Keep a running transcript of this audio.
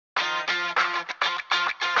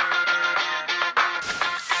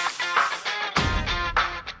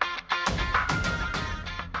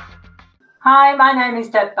Hi, my name is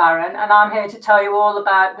Deb Barron and I'm here to tell you all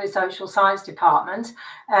about the Social Science Department.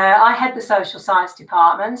 I head the Social Science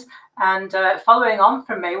Department, and following on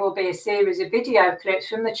from me will be a series of video clips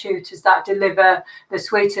from the tutors that deliver the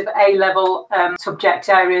suite of A-level subject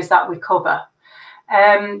areas that we cover.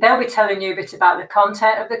 They'll be telling you a bit about the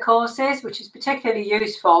content of the courses, which is particularly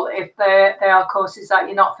useful if they are courses that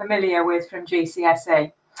you're not familiar with from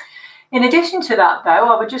GCSE. In addition to that,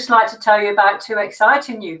 though, I would just like to tell you about two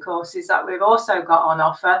exciting new courses that we've also got on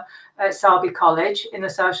offer at Selby College in the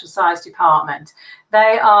Social Science Department.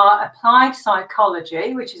 They are Applied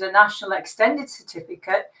Psychology, which is a national extended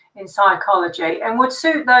certificate in psychology and would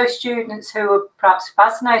suit those students who are perhaps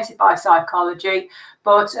fascinated by psychology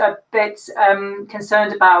but a bit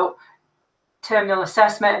concerned about terminal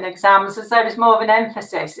assessment and exams, as there is more of an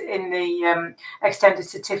emphasis in the extended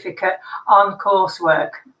certificate on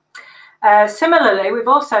coursework. Similarly, we've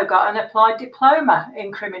also got an applied diploma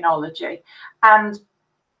in criminology, and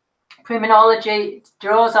criminology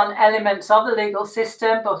draws on elements of the legal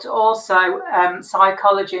system, but also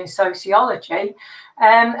psychology and sociology.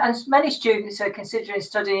 And many students are considering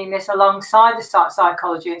studying this alongside the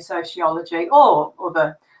psychology and sociology, or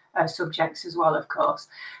other subjects as well, of course.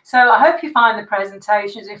 So I hope you find the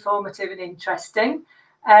presentations informative and interesting,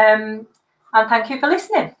 and thank you for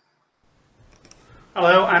listening.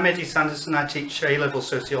 Hello, I'm Eddie Sanderson. I teach A-level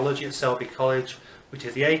sociology at Selby College. We do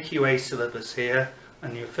the AQA syllabus here,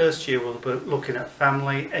 and your first year will be looking at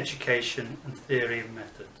family, education and theory and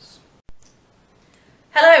methods.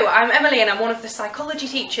 Hello, I'm Emily and I'm one of the psychology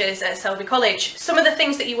teachers at Selby College. Some of the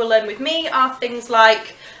things that you will learn with me are things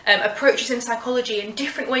like approaches in psychology and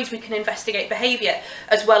different ways we can investigate behaviour,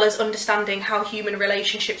 as well as understanding how human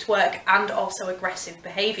relationships work and also aggressive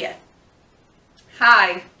behaviour.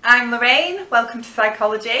 Hi, I'm Lorraine. Welcome to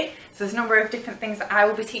psychology. So there's a number of different things that I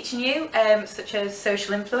will be teaching you, such as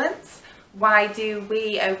social influence, why do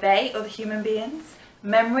we obey other human beings,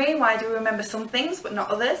 memory, why do we remember some things but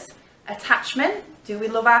not others, attachment, do we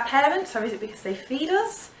love our parents or is it because they feed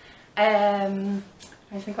us, I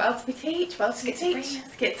think what else do we teach? What else do we teach?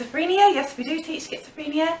 Schizophrenia, yes we do teach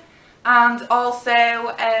schizophrenia, and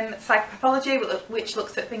also psychopathology, which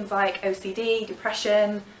looks at things like OCD,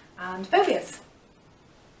 depression and phobias.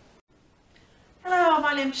 Hello,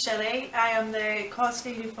 my name's Shelley. I am the course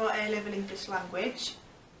leader for A-level English language.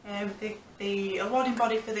 The awarding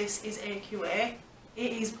body for this is AQA.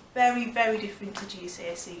 It is very, very different to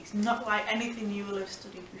GCSE. It's not like anything you will have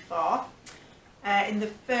studied before. In the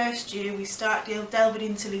first year we start delving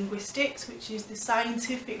into linguistics, which is the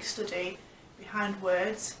scientific study behind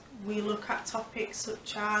words. We look at topics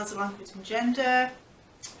such as language and gender,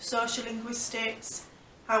 social linguistics,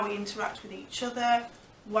 how we interact with each other,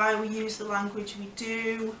 why we use the language we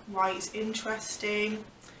do, why it's interesting,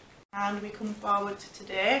 and we come forward to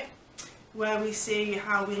today where we see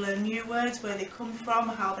how we learn new words, where they come from,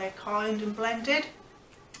 how they're coined and blended.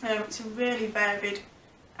 It's a really varied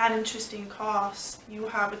and interesting course. You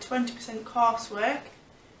have a 20% coursework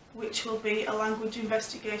which will be a language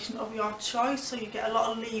investigation of your choice, so you get a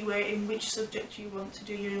lot of leeway in which subject you want to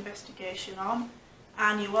do your investigation on,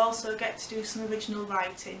 and you also get to do some original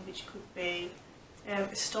writing, which could be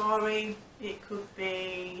a story, it could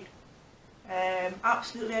be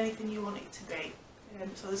absolutely anything you want it to be.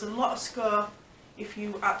 So there's a lot of scope if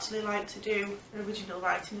you actually like to do original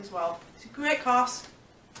writing as well. It's a great course,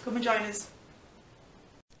 come and join us.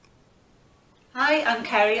 Hi, I'm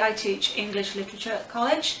Kerry. I teach English literature at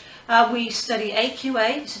college. We study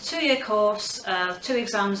AQA, it's a 2-year course, 2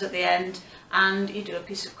 exams at the end, and you do a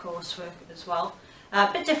piece of coursework as well.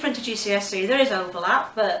 A bit different to GCSE, there is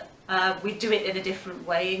overlap, but we do it in a different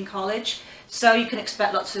way in college, so you can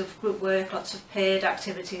expect lots of group work, lots of paid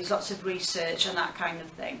activities, lots of research and that kind of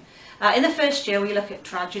thing. In the first year we look at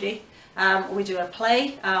tragedy, we do a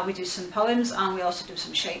play, we do some poems, and we also do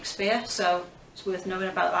some Shakespeare, so it's worth knowing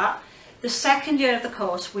about that. The second year of the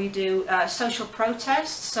course we do social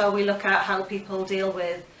protests, so we look at how people deal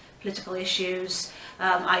with political issues,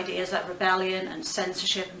 ideas like rebellion and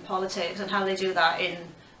censorship and politics, and how they do that in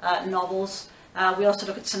novels. We also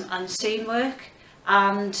look at some unseen work,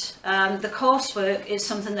 and the coursework is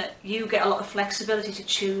something that you get a lot of flexibility to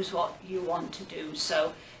choose what you want to do.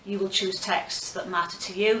 So you will choose texts that matter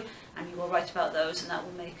to you and you will write about those, and that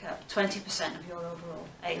will make up 20% of your overall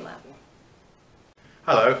A-level.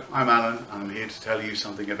 Hello, I'm Alan and I'm here to tell you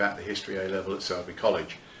something about the History A-level at Selby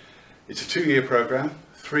College. It's a 2-year programme,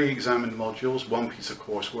 3 examined modules, 1 piece of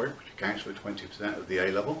coursework, which accounts for 20% of the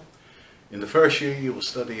A-level. In the first year you will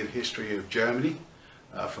study the history of Germany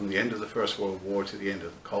from the end of the First World War to the end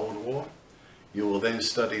of the Cold War. You will then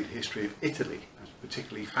study the history of Italy,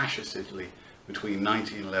 particularly fascist Italy, between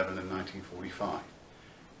 1911 and 1945.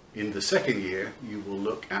 In the second year, you will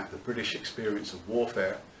look at the British experience of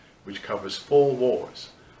warfare, which covers 4 wars.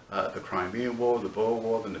 The Crimean War, the Boer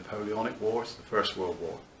War, the Napoleonic Wars, the First World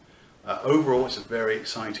War. Overall, it's a very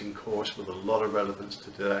exciting course with a lot of relevance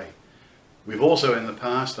to today. We've also in the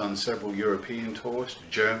past done several European tours to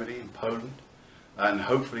Germany and Poland, and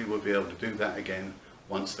hopefully we'll be able to do that again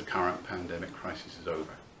once the current pandemic crisis is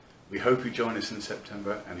over. We hope you join us in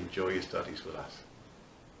September and enjoy your studies with us.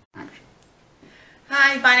 Action.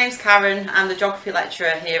 Hi, my name's Karen. I'm the geography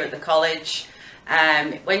lecturer here at the college.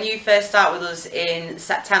 When you first start with us in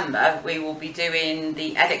September, we will be doing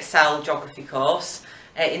the Edexcel geography course.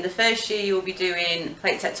 In the first year, you'll be doing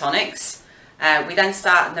plate tectonics. We then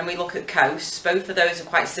start and then we look at coasts. Both of those are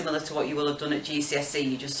quite similar to what you will have done at GCSE,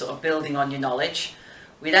 you're just sort of building on your knowledge.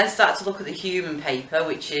 We then start to look at the human paper,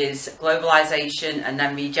 which is globalisation and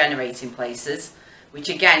then regenerating places, which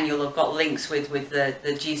again you'll have got links with the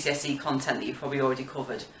GCSE content that you've probably already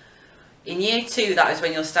covered. In year 2, that is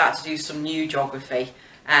when you'll start to do some new geography,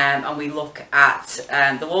 and we look at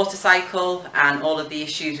the water cycle and all of the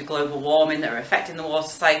issues with global warming that are affecting the water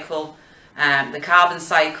cycle, the carbon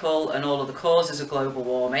cycle and all of the causes of global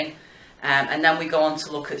warming, and then we go on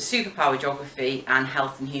to look at superpower geography and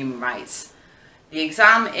health and human rights. The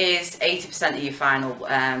exam is 80% of your final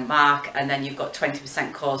mark, and then you've got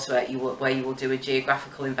 20% coursework where you will do a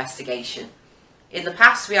geographical investigation. In the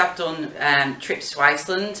past, we have done trips to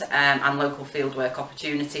Iceland and local fieldwork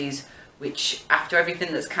opportunities, which after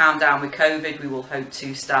everything that's calmed down with COVID, we will hope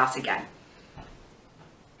to start again.